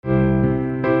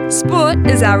Sport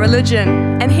is our religion,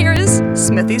 and here is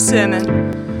Smithy's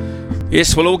sermon.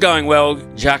 Yes, well, all going well.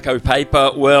 Jaco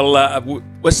Paper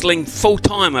whistling full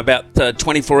time about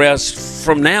 24 hours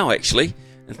from now, actually.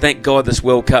 And thank God this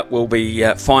World Cup will be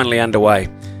finally underway.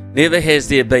 Never has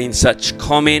there been such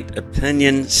comment,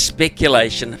 opinion,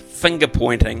 speculation, finger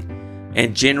pointing,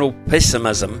 and general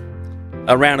pessimism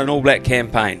around an All Black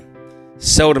campaign.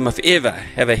 Seldom, if ever,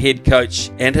 have a head coach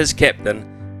and his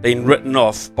captain been written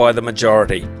off by the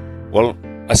majority. Well,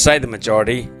 I say the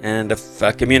majority, and if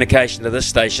communication to this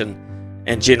station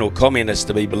and general comment is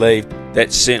to be believed,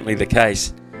 that's certainly the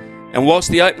case. And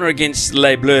whilst the opener against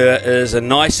Les Bleus is a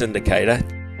nice indicator,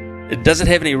 does it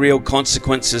have any real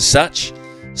consequence as such?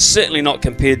 Certainly not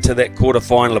compared to that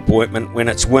quarter-final appointment when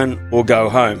it's win or go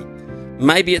home.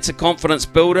 Maybe it's a confidence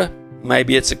builder,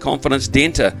 maybe it's a confidence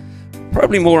denter.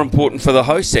 Probably more important for the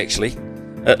hosts, actually.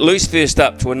 Lose first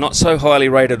up to a not so highly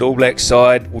rated All Black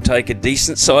side will take a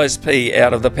decent sized P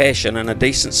out of the passion and a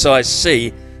decent sized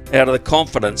C out of the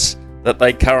confidence that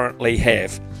they currently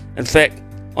have. In fact,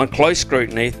 on close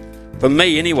scrutiny, for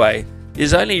me anyway,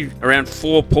 there's only around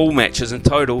 4 pool matches in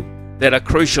total that are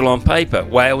crucial on paper.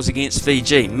 Wales against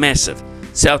Fiji, massive.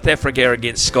 South Africa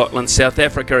against Scotland, South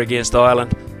Africa against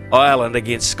Ireland, Ireland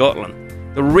against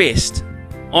Scotland. The rest,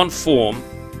 on form,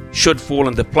 should fall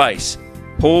into place.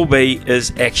 Pool B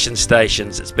is action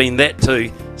stations. It's been that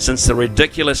too since the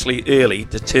ridiculously early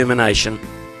determination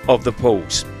of the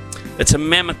pools. It's a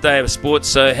mammoth day of sports,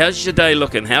 so how's your day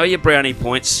looking? How are your brownie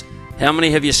points? How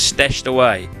many have you stashed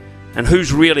away? And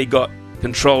who's really got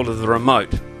control of the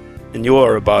remote in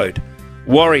your abode?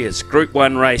 Warriors, Group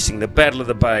 1 racing, the Battle of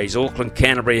the Bays, Auckland,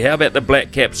 Canterbury. How about the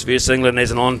Black Caps versus England as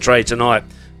an entree tonight?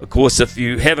 Of course, if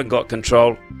you haven't got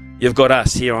control, you've got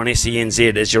us here on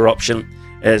SENZ as your option,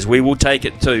 as we will take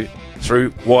it too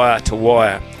through wire to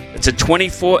wire. It's a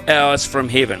 24 hours from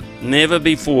heaven. Never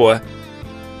before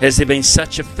has there been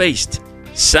such a feast.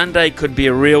 Sunday could be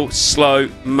a real slow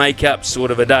make-up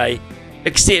sort of a day,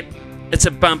 except it's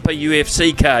a bumper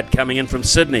UFC card coming in from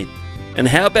Sydney. And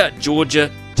how about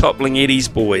Georgia toppling Eddie's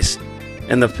boys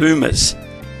and the Pumas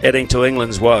adding to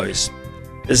England's woes?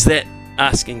 Is that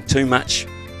asking too much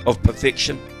of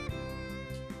perfection?